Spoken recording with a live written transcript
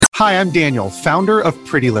Hi, I'm Daniel, founder of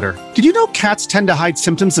Pretty Litter. Did you know cats tend to hide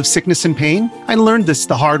symptoms of sickness and pain? I learned this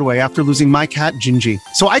the hard way after losing my cat, Gingy.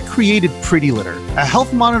 So I created Pretty Litter, a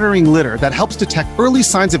health monitoring litter that helps detect early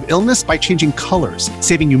signs of illness by changing colors,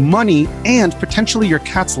 saving you money and potentially your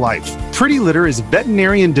cat's life. Pretty Litter is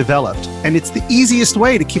veterinarian developed, and it's the easiest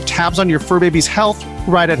way to keep tabs on your fur baby's health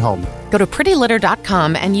right at home. Go to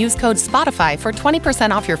prettylitter.com and use code SPOTIFY for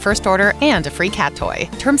 20% off your first order and a free cat toy.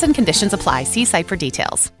 Terms and conditions apply. See site for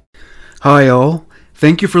details. Hi all,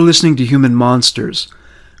 thank you for listening to Human Monsters.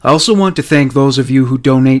 I also want to thank those of you who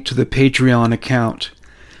donate to the Patreon account.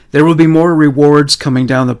 There will be more rewards coming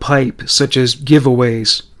down the pipe, such as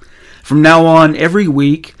giveaways. From now on, every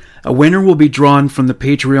week, a winner will be drawn from the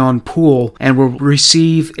Patreon pool and will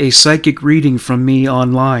receive a psychic reading from me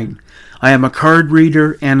online. I am a card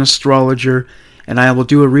reader and astrologer, and I will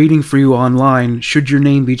do a reading for you online should your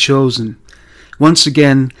name be chosen. Once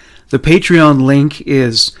again, the Patreon link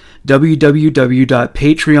is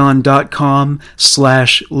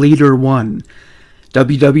www.patreon.com/leader1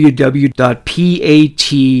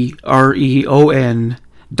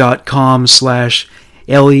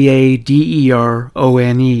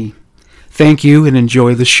 www.patreon.com/leaderone. Thank you and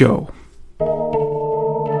enjoy the show.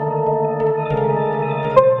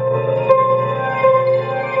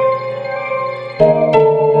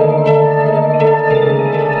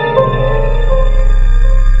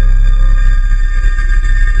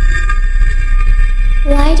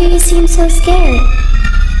 Why do you seem so scared?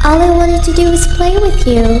 All I wanted to do was play with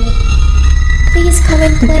you. Please come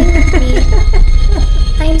and play with me.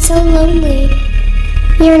 I'm so lonely.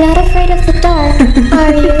 You're not afraid of the dark,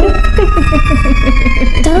 are you?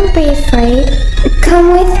 Don't be afraid.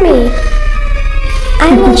 Come with me.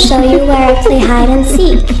 I will show you where I play hide and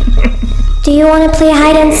seek. Do you want to play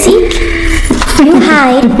hide and seek? You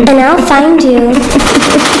hide, and I'll find you.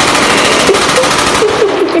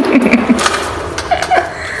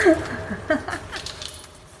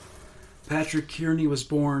 Patrick Kearney was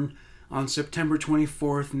born on September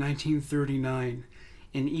 24th, 1939,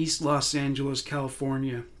 in East Los Angeles,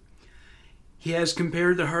 California. He has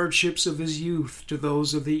compared the hardships of his youth to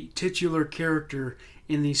those of the titular character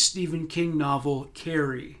in the Stephen King novel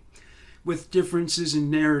Carrie, with differences in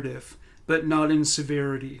narrative, but not in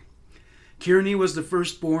severity. Kearney was the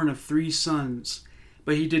firstborn of 3 sons,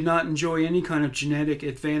 but he did not enjoy any kind of genetic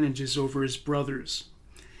advantages over his brothers.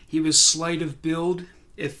 He was slight of build,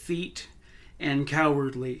 effete, and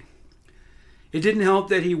cowardly. It didn't help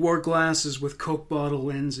that he wore glasses with Coke bottle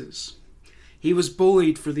lenses. He was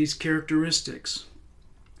bullied for these characteristics.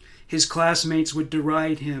 His classmates would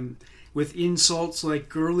deride him with insults like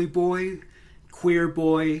girly boy, queer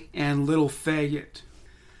boy, and little faggot.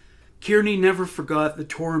 Kearney never forgot the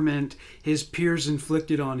torment his peers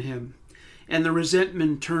inflicted on him, and the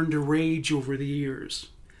resentment turned to rage over the years.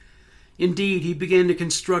 Indeed, he began to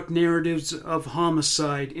construct narratives of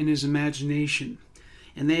homicide in his imagination,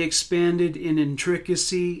 and they expanded in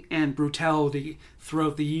intricacy and brutality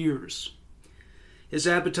throughout the years. His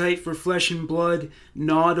appetite for flesh and blood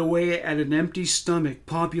gnawed away at an empty stomach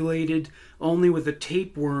populated only with a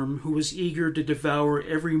tapeworm who was eager to devour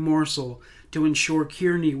every morsel to ensure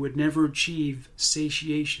Kearney would never achieve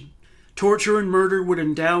satiation. Torture and murder would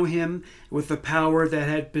endow him with the power that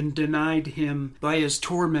had been denied him by his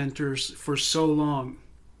tormentors for so long.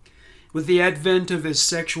 With the advent of his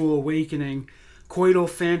sexual awakening, coital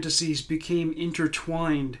fantasies became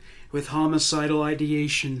intertwined with homicidal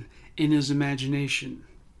ideation in his imagination.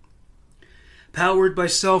 Powered by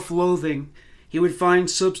self-loathing, he would find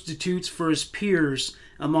substitutes for his peers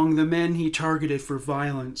among the men he targeted for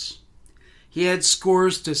violence. He had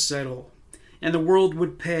scores to settle, and the world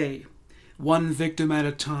would pay, one victim at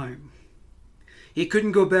a time. He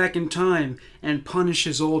couldn't go back in time and punish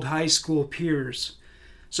his old high school peers,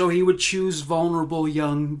 so he would choose vulnerable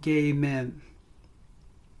young gay men.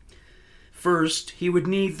 First, he would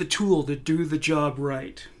need the tool to do the job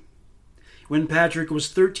right. When Patrick was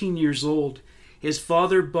 13 years old, his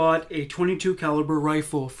father bought a .22 caliber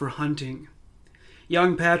rifle for hunting.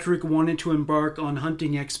 Young Patrick wanted to embark on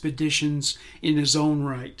hunting expeditions in his own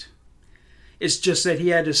right. It's just that he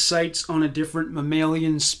had his sights on a different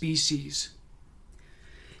mammalian species.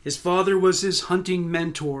 His father was his hunting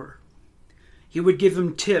mentor. He would give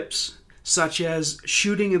him tips, such as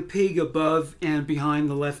shooting a pig above and behind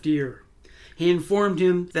the left ear. He informed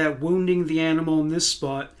him that wounding the animal in this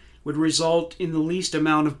spot would result in the least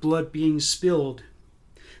amount of blood being spilled.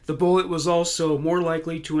 The bullet was also more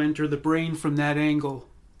likely to enter the brain from that angle.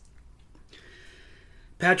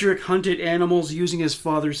 Patrick hunted animals using his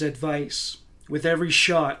father's advice. With every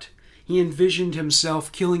shot, he envisioned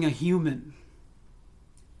himself killing a human.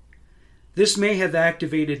 This may have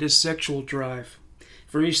activated his sexual drive,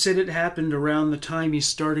 for he said it happened around the time he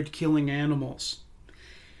started killing animals.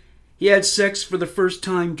 He had sex for the first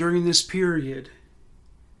time during this period,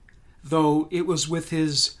 though it was with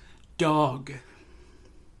his dog.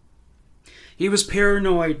 He was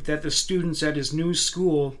paranoid that the students at his new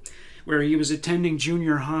school, where he was attending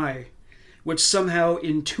junior high, would somehow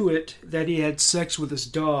intuit that he had sex with his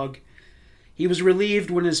dog. He was relieved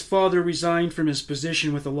when his father resigned from his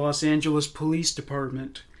position with the Los Angeles Police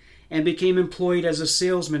Department and became employed as a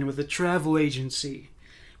salesman with a travel agency,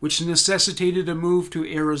 which necessitated a move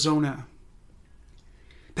to Arizona.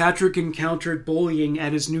 Patrick encountered bullying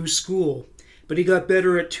at his new school, but he got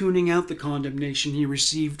better at tuning out the condemnation he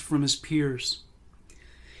received from his peers.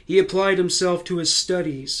 He applied himself to his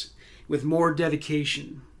studies with more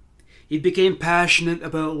dedication. He became passionate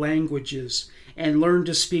about languages and learned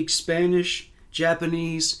to speak Spanish,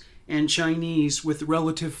 Japanese, and Chinese with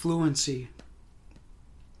relative fluency.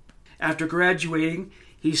 After graduating,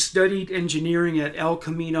 he studied engineering at El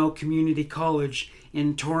Camino Community College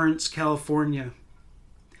in Torrance, California.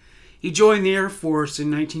 He joined the Air Force in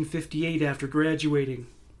 1958 after graduating.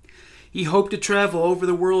 He hoped to travel over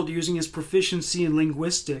the world using his proficiency in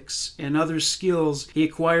linguistics and other skills he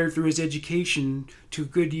acquired through his education to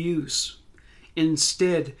good use.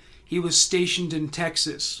 Instead, he was stationed in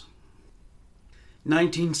Texas.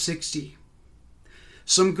 1960.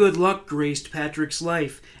 Some good luck graced Patrick's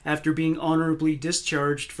life after being honorably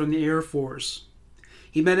discharged from the Air Force.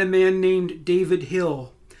 He met a man named David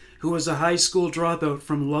Hill, who was a high school dropout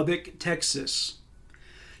from Lubbock, Texas.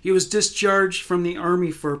 He was discharged from the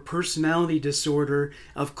Army for a personality disorder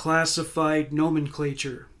of classified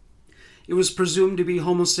nomenclature. It was presumed to be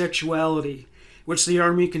homosexuality, which the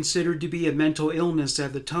Army considered to be a mental illness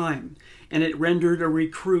at the time, and it rendered a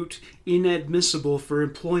recruit inadmissible for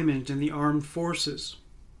employment in the armed forces.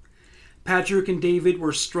 Patrick and David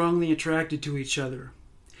were strongly attracted to each other.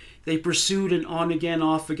 They pursued an on-again,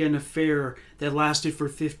 off-again affair that lasted for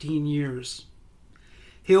 15 years.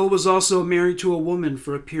 Hill was also married to a woman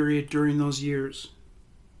for a period during those years.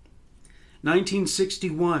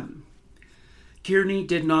 1961. Kearney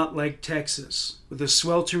did not like Texas, with the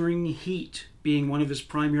sweltering heat being one of his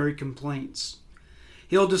primary complaints.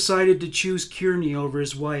 Hill decided to choose Kearney over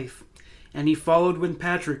his wife, and he followed when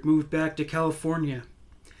Patrick moved back to California.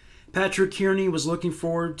 Patrick Kearney was looking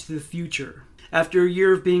forward to the future. After a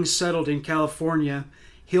year of being settled in California,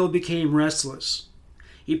 Hill became restless.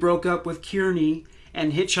 He broke up with Kearney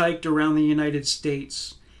and hitchhiked around the United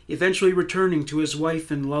States, eventually returning to his wife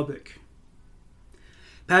in Lubbock.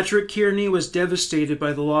 Patrick Kearney was devastated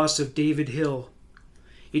by the loss of David Hill.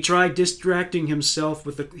 He tried distracting himself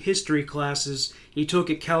with the history classes he took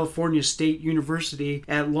at California State University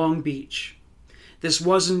at Long Beach. This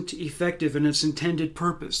wasn't effective in its intended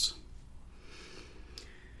purpose.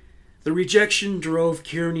 The rejection drove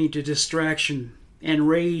Kearney to distraction, and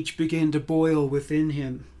rage began to boil within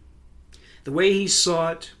him. The way he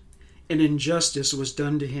saw it, an injustice was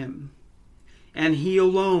done to him, and he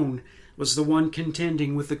alone was the one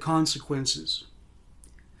contending with the consequences.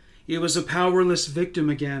 He was a powerless victim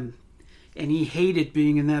again, and he hated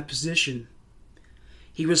being in that position.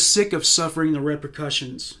 He was sick of suffering the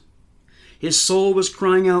repercussions. His soul was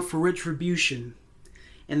crying out for retribution,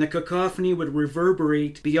 and the cacophony would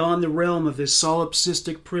reverberate beyond the realm of his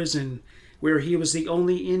solipsistic prison, where he was the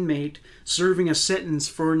only inmate serving a sentence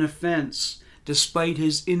for an offense, despite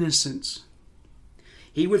his innocence.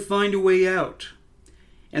 He would find a way out,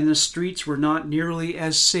 and the streets were not nearly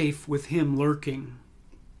as safe with him lurking.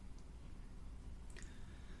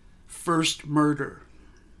 First murder.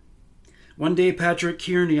 One day Patrick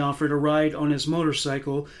Kearney offered a ride on his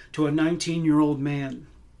motorcycle to a 19-year-old man.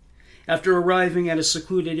 After arriving at a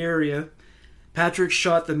secluded area, Patrick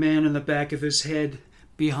shot the man in the back of his head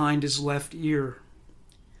behind his left ear,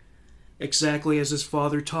 exactly as his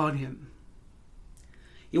father taught him.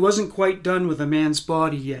 He wasn't quite done with the man's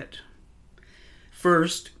body yet.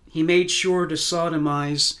 First, he made sure to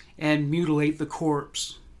sodomize and mutilate the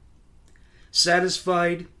corpse.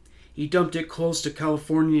 Satisfied, he dumped it close to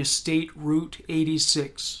California State Route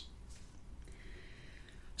 86.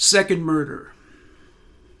 Second murder.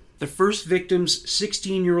 The first victim's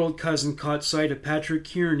 16-year-old cousin caught sight of Patrick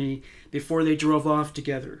Kearney before they drove off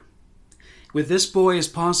together. With this boy as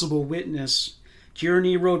possible witness,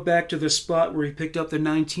 Kearney rode back to the spot where he picked up the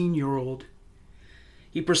 19-year-old.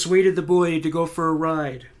 He persuaded the boy to go for a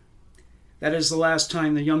ride. That is the last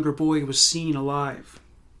time the younger boy was seen alive.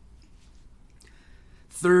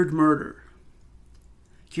 Third murder.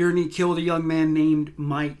 Kearney killed a young man named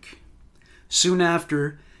Mike. Soon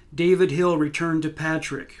after, David Hill returned to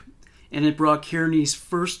Patrick, and it brought Kearney's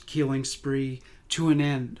first killing spree to an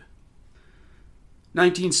end.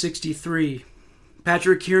 1963.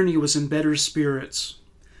 Patrick Kearney was in better spirits.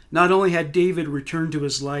 Not only had David returned to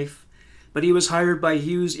his life, but he was hired by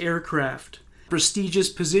Hughes Aircraft, a prestigious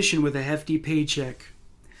position with a hefty paycheck.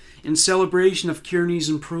 In celebration of Kearney's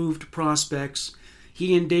improved prospects,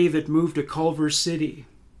 he and David moved to Culver City.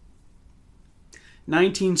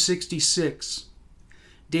 1966.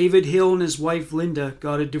 David Hill and his wife Linda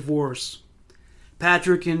got a divorce.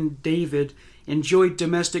 Patrick and David enjoyed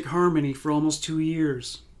domestic harmony for almost 2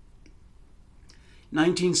 years.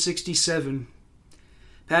 1967.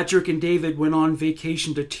 Patrick and David went on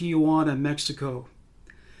vacation to Tijuana, Mexico.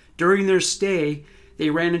 During their stay, they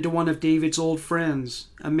ran into one of David's old friends,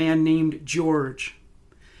 a man named George.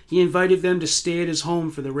 He invited them to stay at his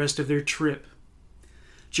home for the rest of their trip.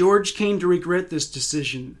 George came to regret this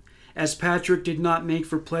decision, as Patrick did not make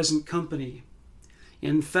for pleasant company.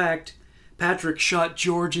 In fact, Patrick shot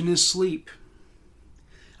George in his sleep.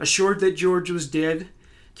 Assured that George was dead,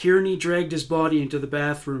 Kearney dragged his body into the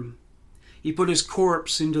bathroom. He put his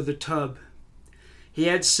corpse into the tub. He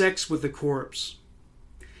had sex with the corpse.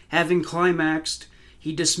 Having climaxed,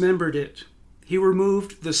 he dismembered it. He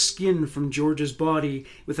removed the skin from George's body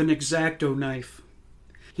with an X-Acto knife.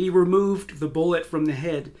 He removed the bullet from the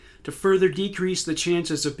head to further decrease the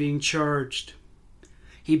chances of being charged.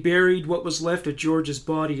 He buried what was left of George's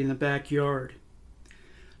body in the backyard.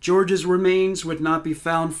 George's remains would not be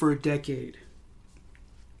found for a decade.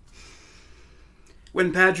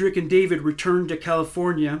 When Patrick and David returned to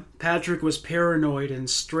California, Patrick was paranoid and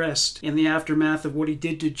stressed in the aftermath of what he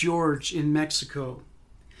did to George in Mexico.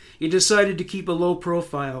 He decided to keep a low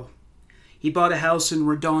profile. He bought a house in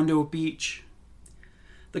Redondo Beach.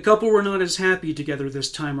 The couple were not as happy together this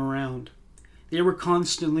time around. They were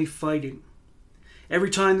constantly fighting. Every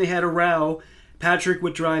time they had a row, Patrick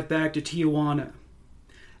would drive back to Tijuana.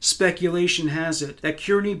 Speculation has it that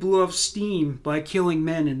Kearney blew off steam by killing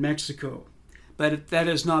men in Mexico, but that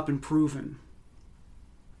has not been proven.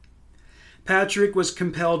 Patrick was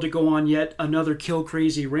compelled to go on yet another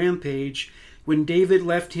kill-crazy rampage when David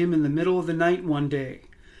left him in the middle of the night one day,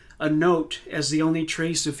 a note as the only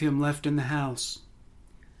trace of him left in the house.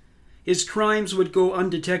 His crimes would go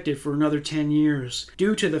undetected for another 10 years,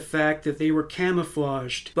 due to the fact that they were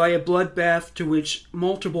camouflaged by a bloodbath to which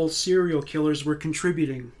multiple serial killers were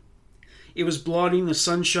contributing. It was blotting the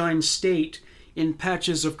Sunshine State in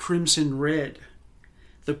patches of crimson red.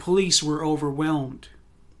 The police were overwhelmed.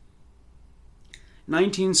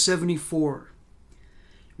 1974.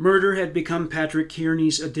 Murder had become Patrick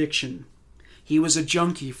Kearney's addiction. He was a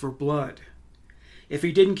junkie for blood. If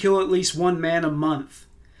he didn't kill at least one man a month,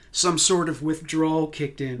 some sort of withdrawal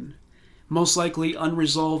kicked in, most likely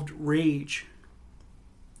unresolved rage.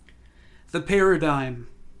 The paradigm.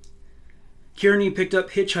 Kearney picked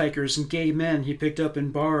up hitchhikers and gay men he picked up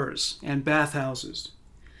in bars and bathhouses.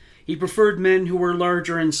 He preferred men who were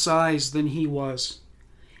larger in size than he was.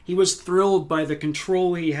 He was thrilled by the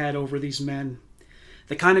control he had over these men,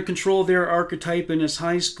 the kind of control their archetype in his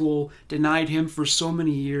high school denied him for so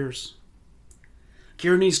many years.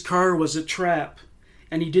 Kearney's car was a trap,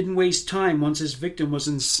 and he didn't waste time once his victim was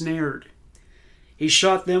ensnared. He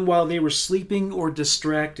shot them while they were sleeping or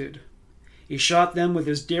distracted. He shot them with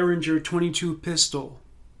his Derringer .22 pistol.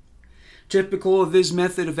 Typical of his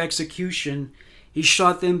method of execution, he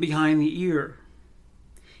shot them behind the ear.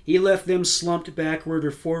 He left them slumped backward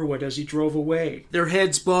or forward as he drove away, their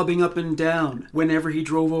heads bobbing up and down whenever he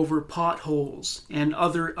drove over potholes and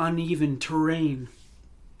other uneven terrain.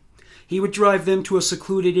 He would drive them to a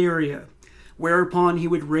secluded area, whereupon he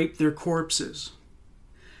would rape their corpses.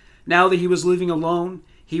 Now that he was living alone,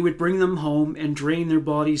 he would bring them home and drain their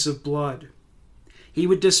bodies of blood. He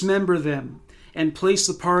would dismember them and place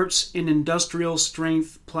the parts in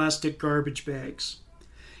industrial-strength plastic garbage bags.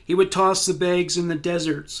 He would toss the bags in the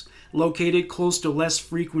deserts, located close to less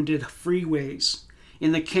frequented freeways,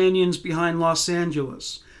 in the canyons behind Los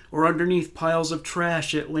Angeles, or underneath piles of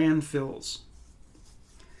trash at landfills.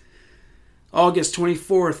 August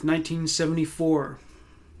 24th, 1974.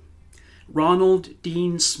 Ronald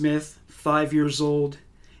Dean Smith, 5 years old,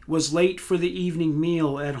 was late for the evening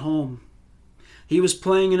meal at home. He was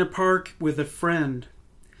playing in a park with a friend.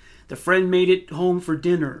 The friend made it home for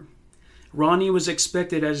dinner. Ronnie was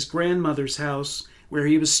expected at his grandmother's house, where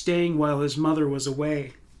he was staying while his mother was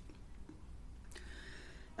away.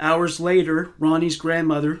 Hours later, Ronnie's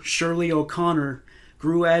grandmother, Shirley O'Connor,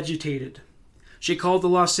 grew agitated. She called the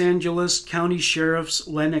Los Angeles County Sheriff's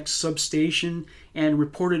Lenox substation and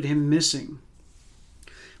reported him missing.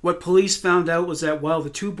 What police found out was that while the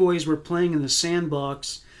two boys were playing in the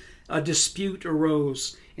sandbox, a dispute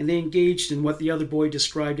arose and they engaged in what the other boy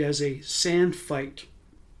described as a sand fight.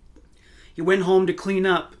 He went home to clean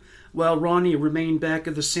up, while Ronnie remained back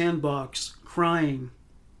at the sandbox, crying.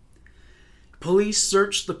 Police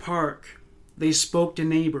searched the park. They spoke to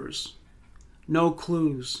neighbors. No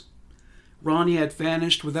clues. Ronnie had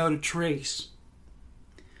vanished without a trace.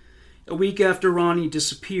 A week after Ronnie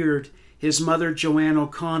disappeared, his mother, Joanne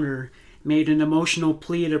O'Connor, made an emotional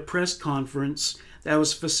plea at a press conference that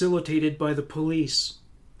was facilitated by the police.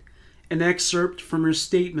 An excerpt from her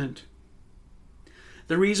statement.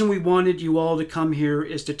 The reason we wanted you all to come here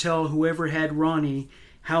is to tell whoever had Ronnie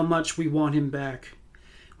how much we want him back.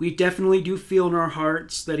 We definitely do feel in our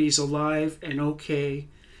hearts that he's alive and okay,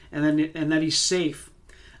 and that he's safe.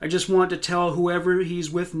 I just want to tell whoever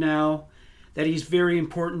he's with now that he's very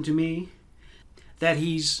important to me, that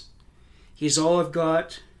he's all I've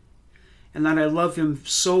got, and that I love him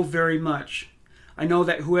so very much. I know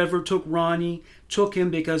that whoever took Ronnie took him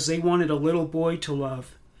because they wanted a little boy to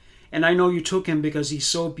love. And I know you took him because he's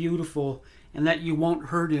so beautiful and that you won't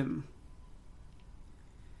hurt him.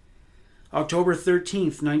 October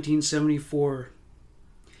 13th, 1974.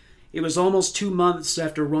 It was almost 2 months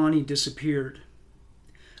after Ronnie disappeared.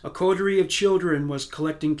 A coterie of children was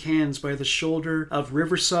collecting cans by the shoulder of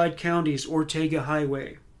Riverside County's Ortega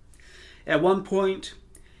Highway. At one point,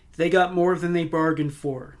 they got more than they bargained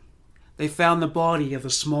for. They found the body of a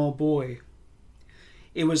small boy.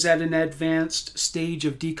 It was at an advanced stage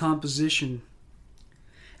of decomposition.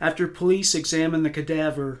 After police examined the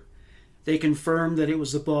cadaver, they confirmed that it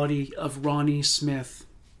was the body of Ronnie Smith.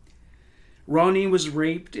 Ronnie was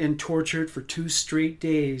raped and tortured for 2 straight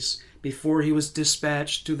days before he was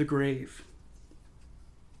dispatched to the grave.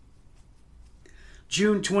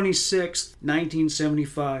 June 26,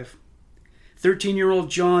 1975.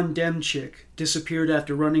 13-year-old John Demchick disappeared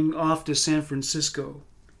after running off to San Francisco.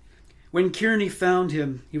 When Kearney found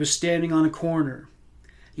him, he was standing on a corner.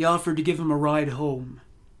 He offered to give him a ride home.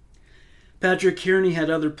 Patrick Kearney had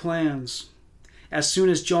other plans. As soon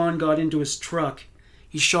as John got into his truck,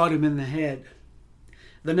 he shot him in the head.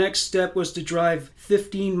 The next step was to drive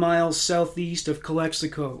 15 miles southeast of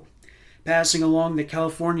Calexico, passing along the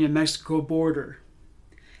California-Mexico border.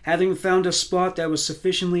 Having found a spot that was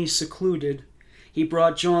sufficiently secluded, he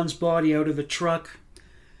brought John's body out of the truck,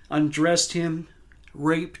 undressed him,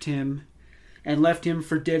 raped him, and left him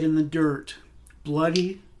for dead in the dirt,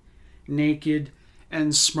 bloody, naked,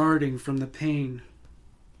 and smarting from the pain.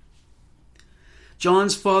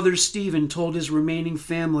 John's father, Stephen, told his remaining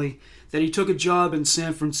family that he took a job in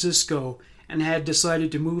San Francisco and had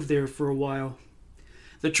decided to move there for a while.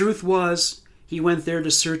 The truth was, he went there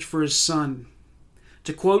to search for his son.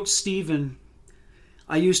 To quote Stephen,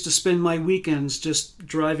 I used to spend my weekends just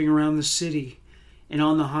driving around the city and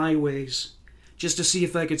on the highways, just to see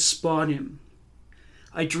if I could spot him.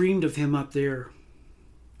 I dreamed of him up there.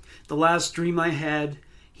 The last dream I had,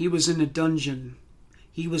 he was in a dungeon.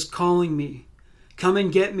 He was calling me, "Come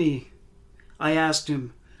and get me." I asked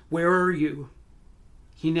him, "Where are you?"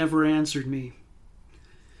 He never answered me.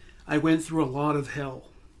 I went through a lot of hell.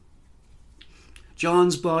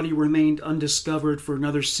 John's body remained undiscovered for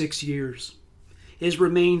another 6 years. His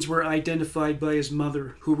remains were identified by his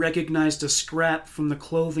mother, who recognized a scrap from the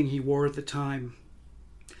clothing he wore at the time.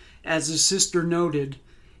 As his sister noted,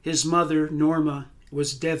 his mother, Norma,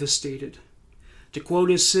 was devastated. To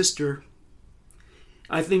quote his sister,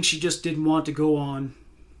 I think she just didn't want to go on.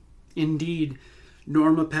 Indeed,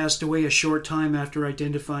 Norma passed away a short time after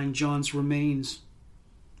identifying John's remains.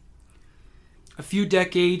 A few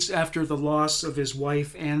decades after the loss of his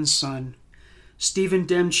wife and son, Stephen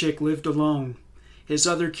Demchick lived alone, his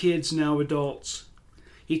other kids now adults.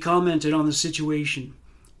 He commented on the situation.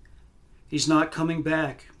 He's not coming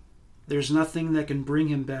back. There's nothing that can bring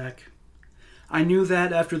him back. I knew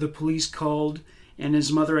that after the police called and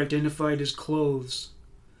his mother identified his clothes.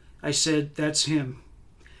 I said, that's him.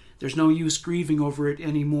 There's no use grieving over it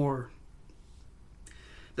anymore.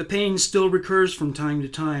 The pain still recurs from time to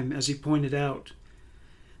time, as he pointed out.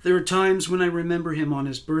 There are times when I remember him on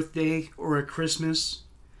his birthday or at Christmas.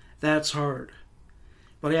 That's hard.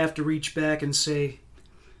 But I have to reach back and say,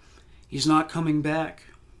 he's not coming back.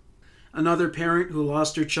 Another parent who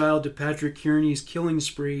lost her child to Patrick Kearney's killing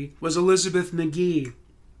spree was Elizabeth McGee.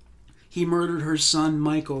 He murdered her son,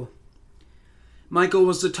 Michael. Michael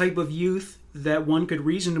was the type of youth that one could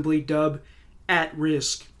reasonably dub at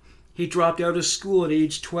risk. He dropped out of school at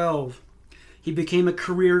age 12. He became a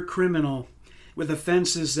career criminal with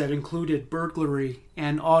offenses that included burglary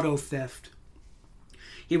and auto theft.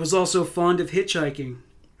 He was also fond of hitchhiking.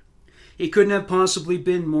 He couldn't have possibly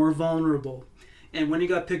been more vulnerable. And when he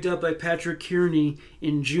got picked up by Patrick Kearney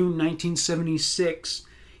in June 1976,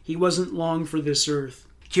 He wasn't long for this earth.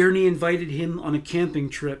 Kearney invited him on a camping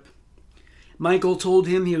trip. Michael told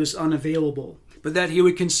him he was unavailable, but that he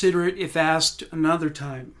would consider it if asked another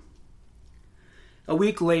time. A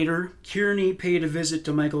week later, Kearney paid a visit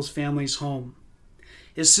to Michael's family's home.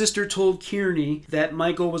 His sister told Kearney that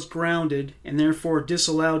Michael was grounded and therefore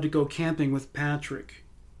disallowed to go camping with Patrick.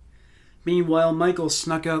 Meanwhile, Michael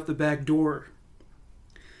snuck out the back door.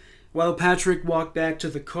 While Patrick walked back to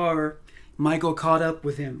the car, Michael caught up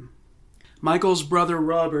with him. Michael's brother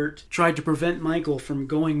Robert tried to prevent Michael from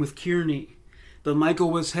going with Kearney, but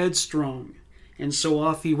Michael was headstrong, and so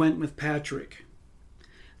off he went with Patrick.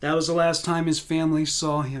 That was the last time his family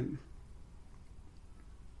saw him.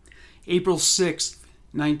 April 6th,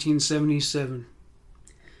 1977.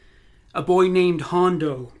 A boy named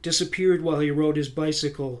Hondo disappeared while he rode his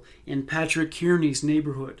bicycle in Patrick Kearney's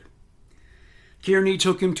neighborhood. Kearney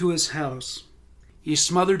took him to his house. He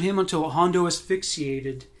smothered him until Hondo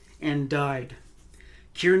asphyxiated and died.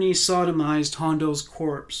 Kearney sodomized Hondo's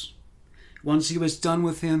corpse. Once he was done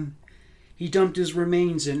with him, he dumped his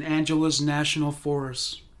remains in Angeles National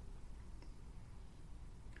Forest.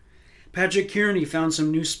 Patrick Kearney found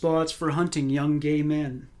some new spots for hunting young gay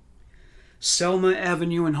men. Selma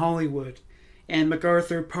Avenue in Hollywood and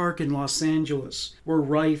MacArthur Park in Los Angeles were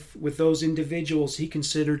rife with those individuals he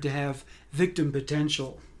considered to have victim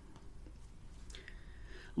potential.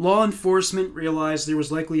 Law enforcement realized there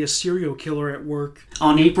was likely a serial killer at work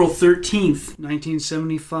on April 13th,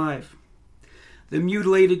 1975. The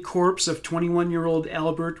mutilated corpse of 21-year-old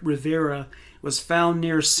Albert Rivera was found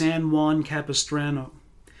near San Juan Capistrano.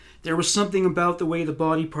 There was something about the way the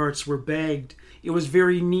body parts were bagged. It was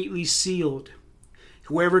very neatly sealed.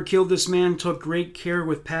 Whoever killed this man took great care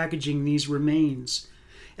with packaging these remains,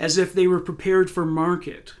 as if they were prepared for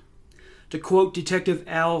market. To quote Detective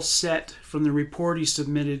Al Sett from the report he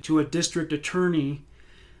submitted to a district attorney,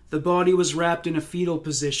 the body was wrapped in a fetal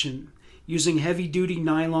position, using heavy-duty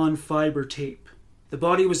nylon fiber tape. The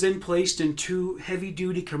body was then placed in 2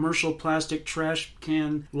 heavy-duty commercial plastic trash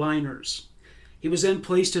can liners. He was then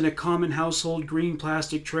placed in a common household green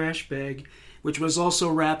plastic trash bag, which was also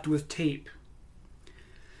wrapped with tape.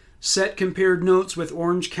 Sett compared notes with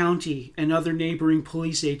Orange County and other neighboring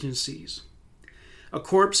police agencies. A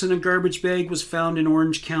corpse in a garbage bag was found in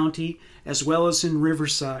Orange County as well as in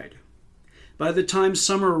Riverside. By the time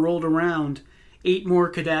summer rolled around, 8 more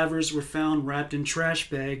cadavers were found wrapped in trash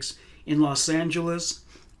bags in Los Angeles,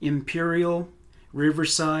 Imperial,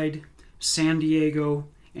 Riverside, San Diego,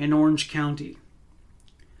 and Orange County.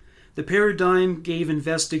 The paradigm gave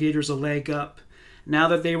investigators a leg up, now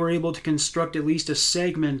that they were able to construct at least a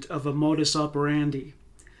segment of a modus operandi.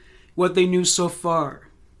 What they knew so far: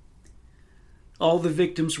 all the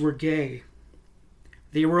victims were gay.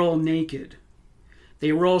 They were all naked.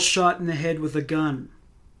 They were all shot in the head with a gun.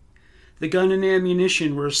 The gun and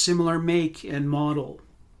ammunition were a similar make and model.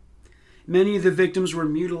 Many of the victims were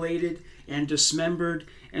mutilated and dismembered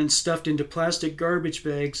and stuffed into plastic garbage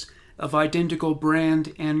bags of identical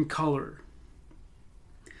brand and color.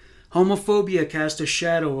 Homophobia cast a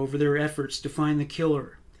shadow over their efforts to find the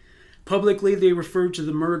killer. Publicly, they referred to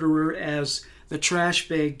the murderer as the trash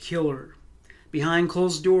bag killer. Behind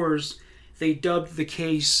closed doors, they dubbed the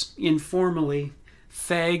case, informally,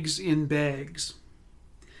 Fags in Bags.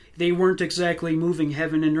 They weren't exactly moving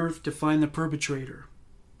heaven and earth to find the perpetrator.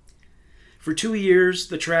 For 2 years,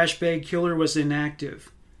 the trash bag killer was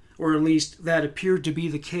inactive, or at least that appeared to be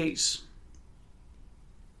the case.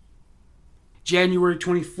 January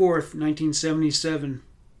 24th, 1977.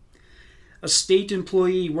 A state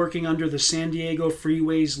employee working under the San Diego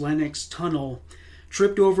Freeway's Lenox Tunnel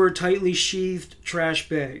tripped over a tightly sheathed trash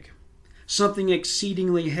bag. Something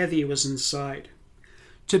exceedingly heavy was inside.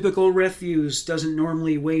 Typical refuse doesn't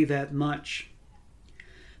normally weigh that much.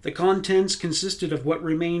 The contents consisted of what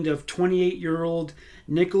remained of 28-year-old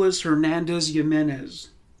Nicholas Hernandez Jimenez.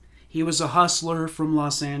 He was a hustler from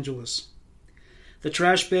Los Angeles. The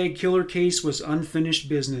trash bag killer case was unfinished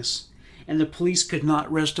business, and the police could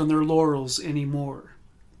not rest on their laurels anymore.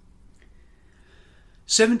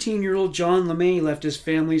 17-year-old John LeMay left his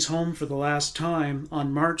family's home for the last time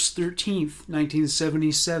on March 13th,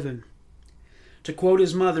 1977. To quote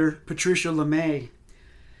his mother, Patricia LeMay,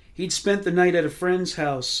 "He'd spent the night at a friend's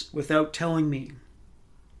house without telling me.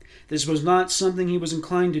 This was not something he was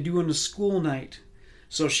inclined to do on a school night,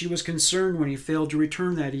 so she was concerned when he failed to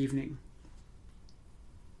return that evening."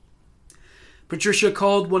 Patricia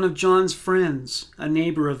called one of John's friends, a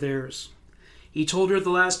neighbor of theirs. He told her the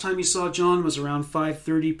last time he saw John was around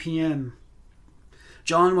 5:30 p.m.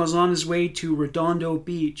 John was on his way to Redondo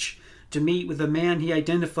Beach to meet with a man he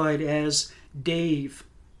identified as Dave.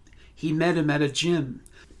 He met him at a gym.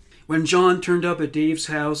 When John turned up at Dave's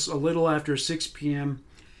house a little after 6 p.m.,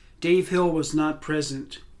 Dave Hill was not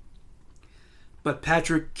present, but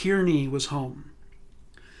Patrick Kearney was home.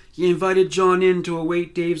 He invited John in to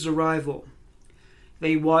await Dave's arrival.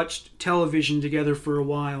 They watched television together for a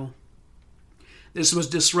while. This was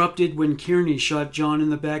disrupted when Kearney shot John in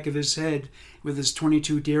the back of his head with his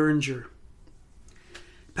 .22 Derringer.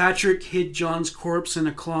 Patrick hid John's corpse in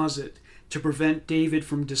a closet to prevent David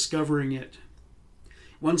from discovering it.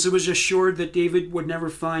 Once it was assured that David would never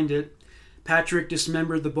find it, Patrick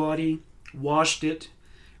dismembered the body, washed it,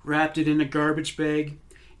 wrapped it in a garbage bag,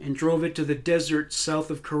 and drove it to the desert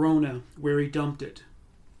south of Corona, where he dumped it.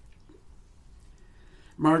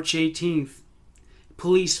 March 18th,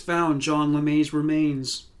 police found John LeMay's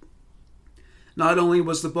remains. Not only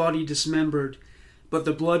was the body dismembered, but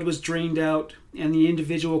the blood was drained out and the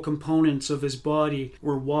individual components of his body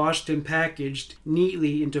were washed and packaged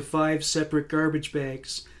neatly into 5 separate garbage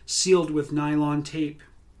bags, sealed with nylon tape.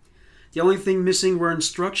 The only thing missing were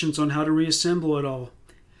instructions on how to reassemble it all,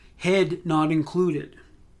 head not included.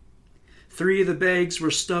 3 of the bags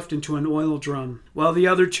were stuffed into an oil drum, while the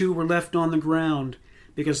other 2 were left on the ground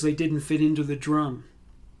because they didn't fit into the drum.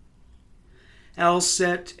 Al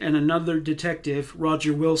Sett and another detective,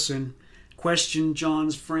 Roger Wilson, questioned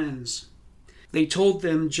John's friends. They told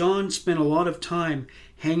them John spent a lot of time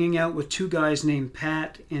hanging out with 2 guys named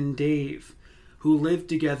Pat and Dave, who lived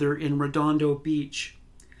together in Redondo Beach.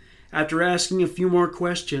 After asking a few more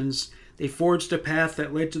questions, they forged a path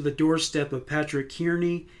that led to the doorstep of Patrick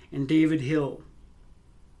Kearney and David Hill.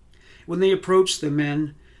 When they approached the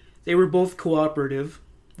men, they were both cooperative.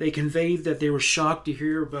 They conveyed that they were shocked to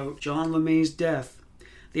hear about John LeMay's death.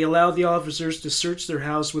 They allowed the officers to search their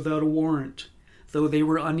house without a warrant, though they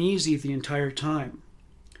were uneasy the entire time.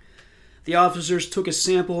 The officers took a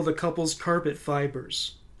sample of the couple's carpet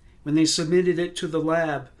fibers. When they submitted it to the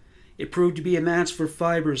lab, it proved to be a match for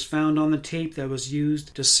fibers found on the tape that was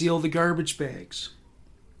used to seal the garbage bags.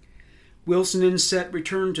 Wilson and Sett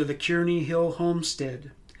returned to the Kearney Hill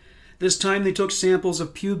homestead. This time they took samples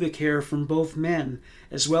of pubic hair from both men,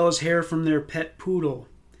 as well as hair from their pet poodle.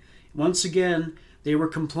 Once again, they were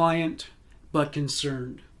compliant, but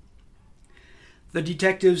concerned. The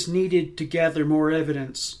detectives needed to gather more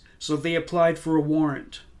evidence, so they applied for a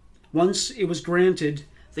warrant. Once it was granted,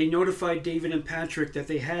 they notified David and Patrick that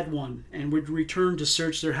they had one and would return to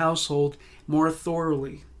search their household more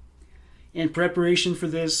thoroughly. In preparation for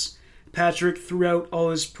this, Patrick threw out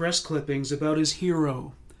all his press clippings about his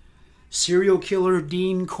hero, serial killer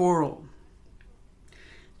Dean Corll.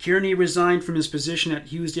 Kearney resigned from his position at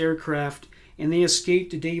Hughes Aircraft, and they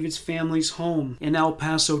escaped to David's family's home in El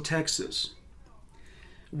Paso, Texas.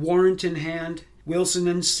 Warrant in hand, Wilson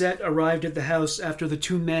and Sett arrived at the house after the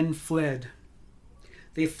 2 men fled.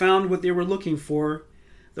 They found what they were looking for,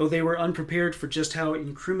 though they were unprepared for just how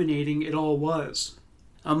incriminating it all was.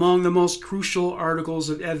 Among the most crucial articles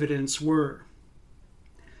of evidence were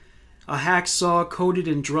a hacksaw coated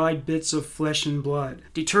in dried bits of flesh and blood,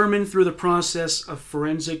 determined through the process of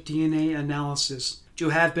forensic DNA analysis to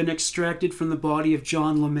have been extracted from the body of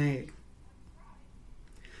John LeMay.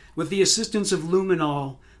 With the assistance of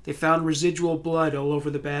luminol, they found residual blood all over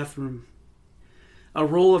the bathroom. A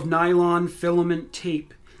roll of nylon filament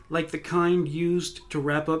tape, like the kind used to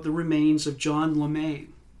wrap up the remains of John LeMay.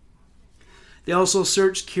 They also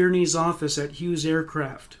searched Kearney's office at Hughes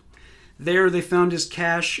Aircraft. There they found his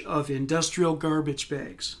cache of industrial garbage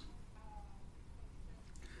bags.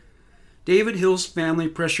 David Hill's family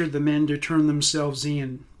pressured the men to turn themselves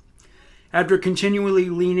in. After continually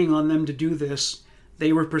leaning on them to do this,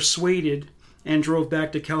 they were persuaded and drove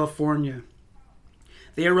back to California.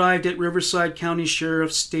 They arrived at Riverside County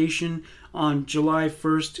Sheriff's Station on July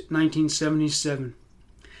 1st, 1977.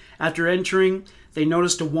 After entering, they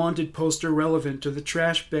noticed a wanted poster relevant to the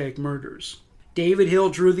trash bag murders. David Hill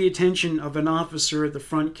drew the attention of an officer at the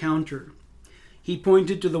front counter. He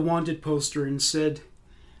pointed to the wanted poster and said,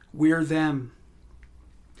 "We're them."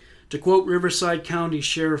 To quote Riverside County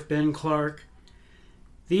Sheriff Ben Clark,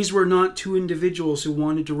 "These were not 2 individuals who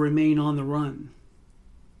wanted to remain on the run."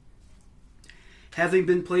 Having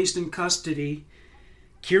been placed in custody,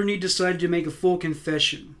 Kearney decided to make a full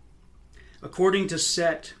confession. According to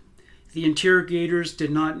Sett, the interrogators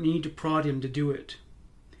did not need to prod him to do it.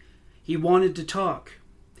 He wanted to talk.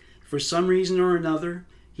 For some reason or another,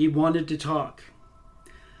 he wanted to talk.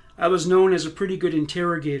 I was known as a pretty good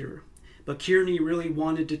interrogator, but Kearney really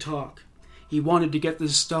wanted to talk. He wanted to get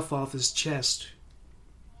this stuff off his chest.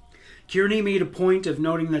 Kearney made a point of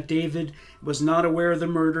noting that David was not aware of the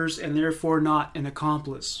murders and therefore not an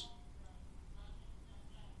accomplice.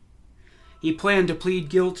 He planned to plead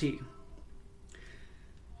guilty.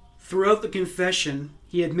 Throughout the confession,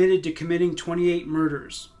 he admitted to committing 28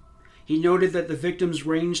 murders. He noted that the victims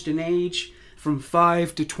ranged in age from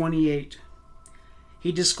 5 to 28.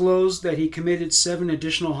 He disclosed that he committed 7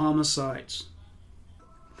 additional homicides.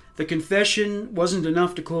 The confession wasn't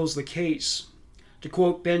enough to close the case. To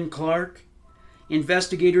quote Ben Clark,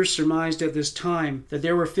 investigators surmised at this time that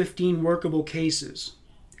there were 15 workable cases.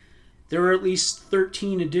 There are at least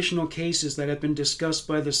 13 additional cases that have been discussed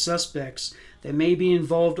by the suspects that may be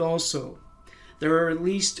involved also. There are at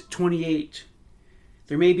least 28.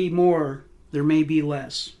 There may be more, there may be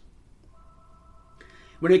less.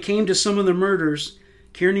 When it came to some of the murders,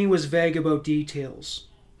 Kearney was vague about details.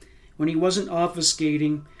 When he wasn't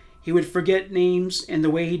obfuscating, he would forget names and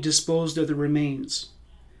the way he disposed of the remains.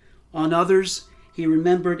 On others, he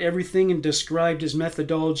remembered everything and described his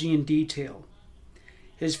methodology in detail.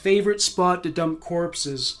 His favorite spot to dump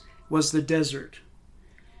corpses was the desert.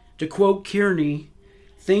 To quote Kearney,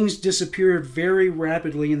 things disappeared very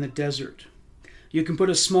rapidly in the desert. You can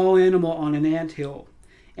put a small animal on an anthill,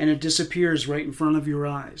 and it disappears right in front of your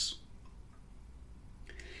eyes.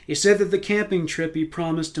 He said that the camping trip he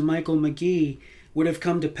promised to Michael McGee would have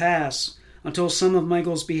come to pass until some of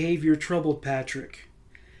Michael's behavior troubled Patrick.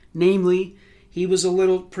 Namely, he was a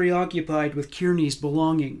little preoccupied with Kearney's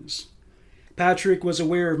belongings. Patrick was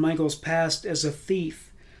aware of Michael's past as a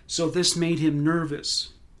thief, so this made him nervous.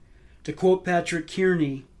 To quote Patrick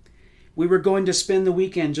Kearney, "We were going to spend the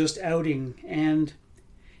weekend just outing, and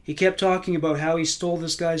he kept talking about how he stole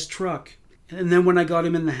this guy's truck. And then when I got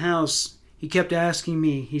him in the house, he kept asking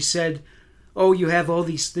me, he said, 'Oh, you have all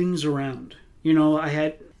these things around. You know,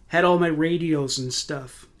 I had all my radios and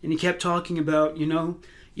stuff.' And he kept talking about, you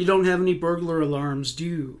don't have any burglar alarms, do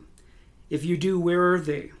you? If you do, where are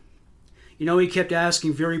they?" He kept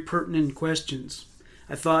asking very pertinent questions.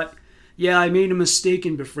 I thought, yeah, I made a mistake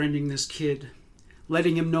in befriending this kid,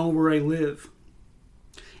 letting him know where I live.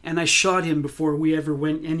 And I shot him before we ever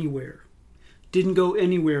went anywhere. Didn't go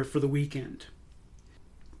anywhere for the weekend.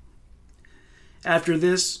 After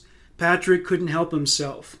this, Patrick couldn't help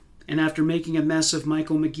himself, and after making a mess of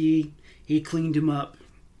Michael McGee, he cleaned him up.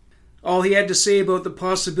 All he had to say about the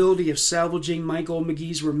possibility of salvaging Michael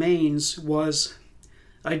McGee's remains was,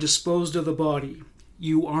 "I disposed of the body.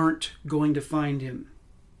 You aren't going to find him."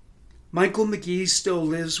 Michael McGee still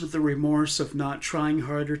lives with the remorse of not trying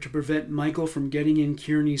harder to prevent Michael from getting in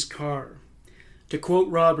Kearney's car. To quote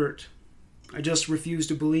Robert, "I just refuse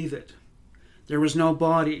to believe it. There was no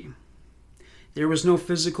body. There was no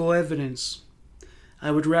physical evidence.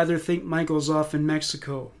 I would rather think Michael's off in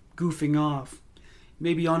Mexico, goofing off,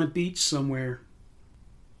 maybe on a beach somewhere."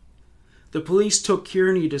 The police took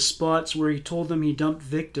Kearney to spots where he told them he dumped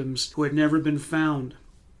victims who had never been found.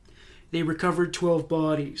 They recovered 12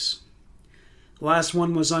 bodies. The last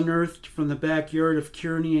one was unearthed from the backyard of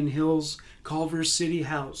Kearney and Hill's Culver City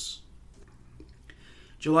house.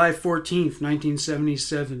 July 14th,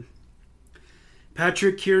 1977.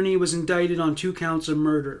 Patrick Kearney was indicted on 2 counts of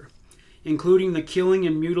murder, including the killing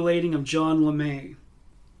and mutilating of John LeMay.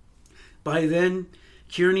 By then,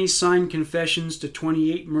 Kearney signed confessions to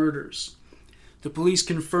 28 murders. The police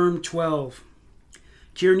confirmed 12.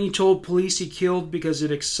 Kearney told police he killed because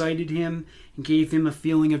it excited him and gave him a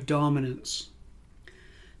feeling of dominance.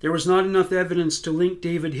 There was not enough evidence to link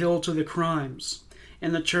David Hill to the crimes,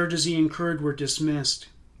 and the charges he incurred were dismissed.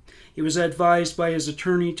 He was advised by his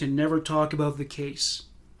attorney to never talk about the case.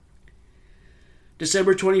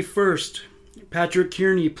 December 21st, Patrick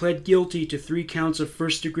Kearney pled guilty to 3 counts of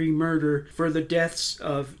first-degree murder for the deaths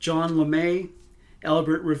of John LeMay,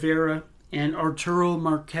 Albert Rivera, and Arturo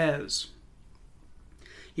Marquez.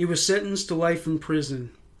 He was sentenced to life in prison.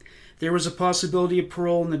 There was a possibility of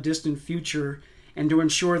parole in the distant future, and to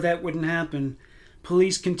ensure that wouldn't happen,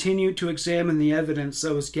 police continued to examine the evidence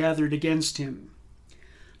that was gathered against him.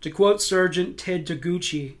 To quote Sergeant Ted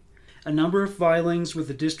Taguchi, "A number of filings with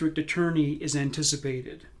the district attorney is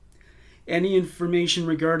anticipated. Any information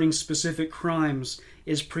regarding specific crimes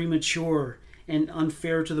is premature and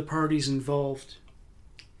unfair to the parties involved."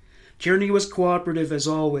 Kearney was cooperative as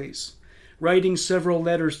always, writing several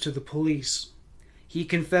letters to the police. He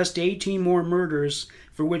confessed to 18 more murders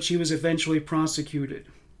for which he was eventually prosecuted.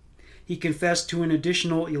 He confessed to an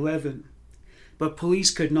additional 11, but police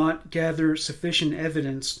could not gather sufficient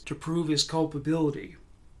evidence to prove his culpability.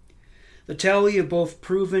 The tally of both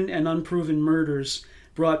proven and unproven murders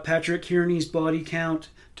brought Patrick Kearney's body count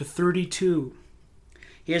to 32.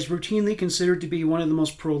 He is routinely considered to be one of the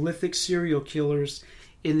most prolific serial killers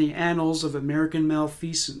in the annals of American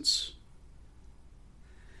malfeasance.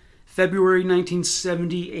 February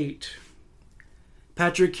 1978.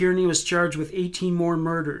 Patrick Kearney was charged with 18 more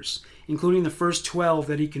murders, including the first 12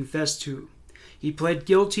 that he confessed to. He pled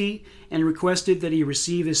guilty and requested that he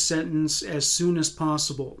receive his sentence as soon as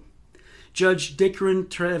possible. Judge Dikran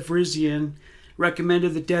Tavrizian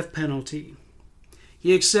recommended the death penalty.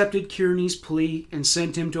 He accepted Kearney's plea and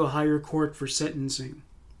sent him to a higher court for sentencing.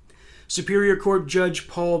 Superior Court Judge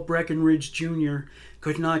Paul Breckinridge Jr.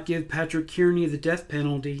 could not give Patrick Kearney the death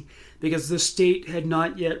penalty because the state had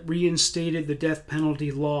not yet reinstated the death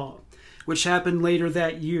penalty law, which happened later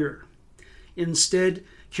that year. Instead,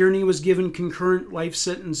 Kearney was given concurrent life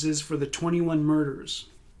sentences for the 21 murders.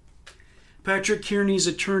 Patrick Kearney's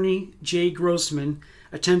attorney, Jay Grossman,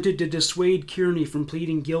 attempted to dissuade Kearney from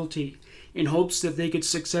pleading guilty in hopes that they could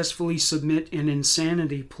successfully submit an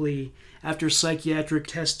insanity plea after psychiatric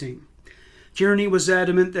testing. Kearney was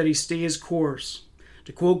adamant that he stay his course.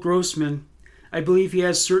 To quote Grossman, "I believe he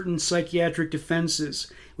has certain psychiatric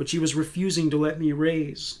defenses, which he was refusing to let me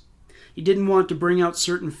raise. He didn't want to bring out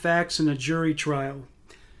certain facts in a jury trial.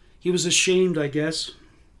 He was ashamed, I guess."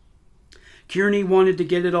 Kearney wanted to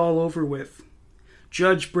get it all over with.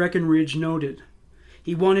 Judge Breckinridge noted,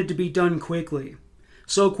 "He wanted to be done quickly.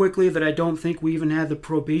 So quickly that I don't think we even had the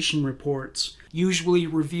probation reports, usually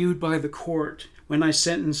reviewed by the court, when I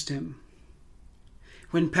sentenced him."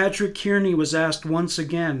 When Patrick Kearney was asked once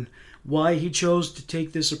again why he chose to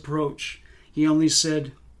take this approach, he only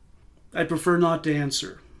said, "I prefer not to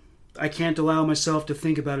answer. I can't allow myself to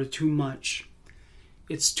think about it too much.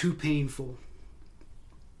 It's too painful."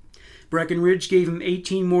 Breckinridge gave him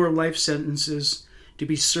 18 more life sentences to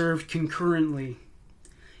be served concurrently.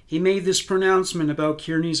 He made this pronouncement about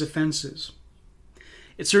Kearney's offenses: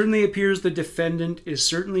 "It certainly appears the defendant is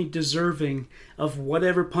certainly deserving of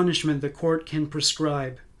whatever punishment the court can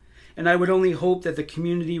prescribe, and I would only hope that the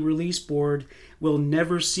Community Release Board will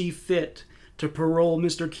never see fit to parole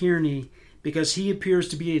Mr. Kearney because he appears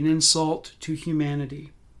to be an insult to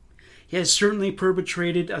humanity. He has certainly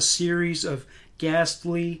perpetrated a series of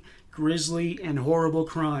ghastly, grisly, and horrible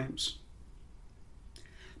crimes."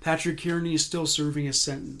 Patrick Kearney is still serving his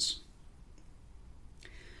sentence.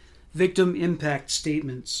 Victim impact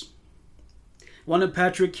statements. One of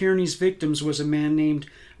Patrick Kearney's victims was a man named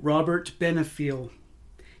Robert Benefiel.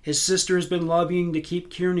 His sister has been lobbying to keep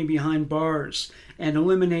Kearney behind bars and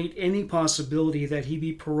eliminate any possibility that he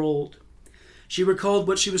be paroled. She recalled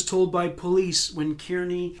what she was told by police when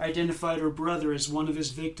Kearney identified her brother as one of his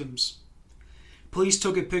victims. Police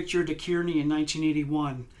took a picture to Kearney in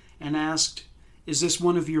 1981 and asked, "Is this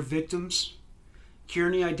one of your victims?"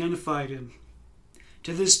 Kearney identified him.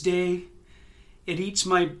 "To this day, it eats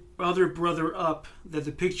my other brother up that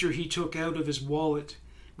the picture he took out of his wallet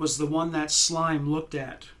was the one that slime looked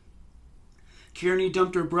at." Kearney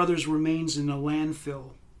dumped her brother's remains in a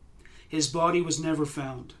landfill. His body was never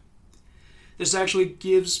found. This actually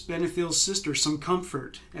gives Benefiel's sister some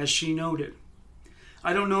comfort, as she noted.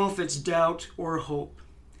 "I don't know if it's doubt or hope.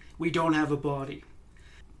 We don't have a body.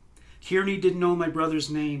 Kearney didn't know my brother's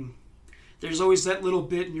name. There's always that little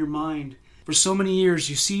bit in your mind. For so many years,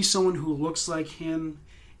 you see someone who looks like him,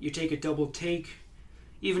 you take a double take.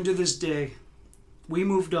 Even to this day, we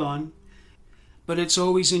moved on, but it's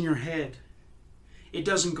always in your head. It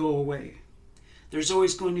doesn't go away. There's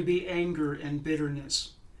always going to be anger and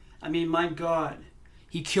bitterness. I mean, my God,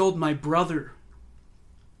 he killed my brother."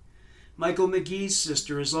 Michael McGee's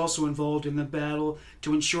sister is also involved in the battle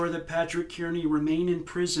to ensure that Patrick Kearney remain in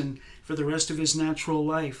prison for the rest of his natural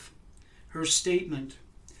life. Her statement: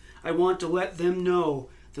 "I want to let them know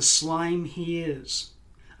the slime he is.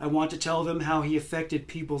 I want to tell them how he affected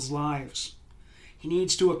people's lives. He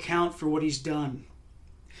needs to account for what he's done.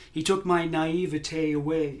 He took my naivete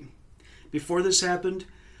away. Before this happened,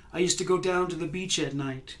 I used to go down to the beach at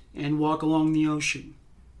night and walk along the ocean.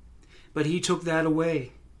 But he took that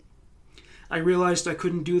away. I realized I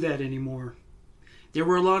couldn't do that anymore. There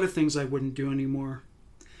were a lot of things I wouldn't do anymore.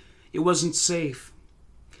 It wasn't safe.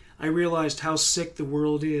 I realized how sick the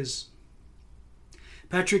world is."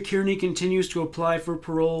 Patrick Kearney continues to apply for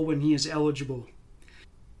parole when he is eligible.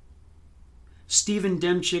 Stephen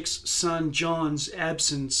Demchick's son John's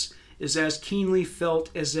absence is as keenly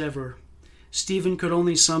felt as ever. Stephen could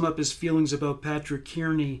only sum up his feelings about Patrick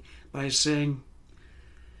Kearney by saying,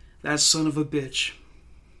 "That son of a bitch.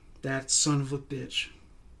 That son of a bitch."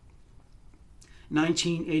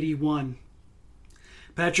 1981.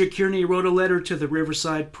 Patrick Kearney wrote a letter to the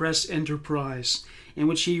Riverside Press Enterprise in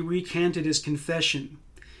which he recanted his confession.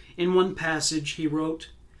 In one passage, he wrote,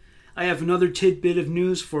 "I have another tidbit of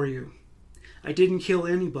news for you. I didn't kill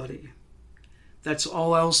anybody. That's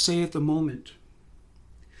all I'll say at the moment."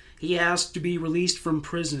 He asked to be released from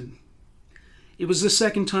prison. It was the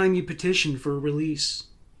second time he petitioned for release.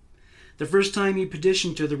 the first time he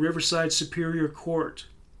petitioned to the Riverside Superior Court.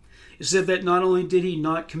 It said that not only did he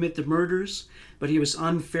not commit the murders, but he was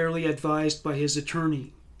unfairly advised by his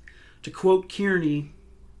attorney. To quote Kearney,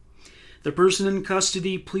 "The person in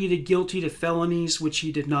custody pleaded guilty to felonies which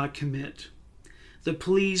he did not commit. The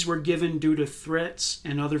pleas were given due to threats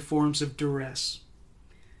and other forms of duress.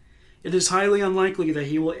 It is highly unlikely that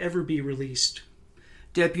he will ever be released."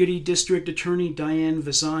 Deputy District Attorney Diane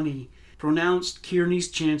Visani pronounced Kearney's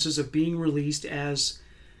chances of being released as,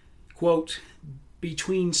 quote,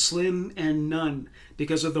 "between slim and none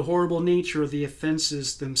because of the horrible nature of the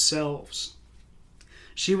offenses themselves."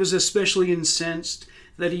 She was especially incensed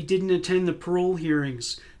that he didn't attend the parole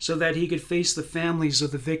hearings so that he could face the families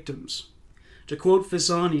of the victims. To quote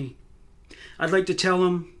Visani, "I'd like to tell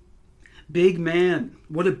him, 'Big man,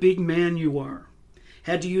 what a big man you are.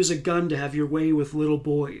 Had to use a gun to have your way with little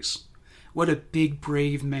boys. What a big,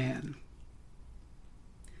 brave man.'"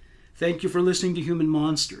 Thank you for listening to Human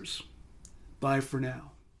Monsters. Bye for now.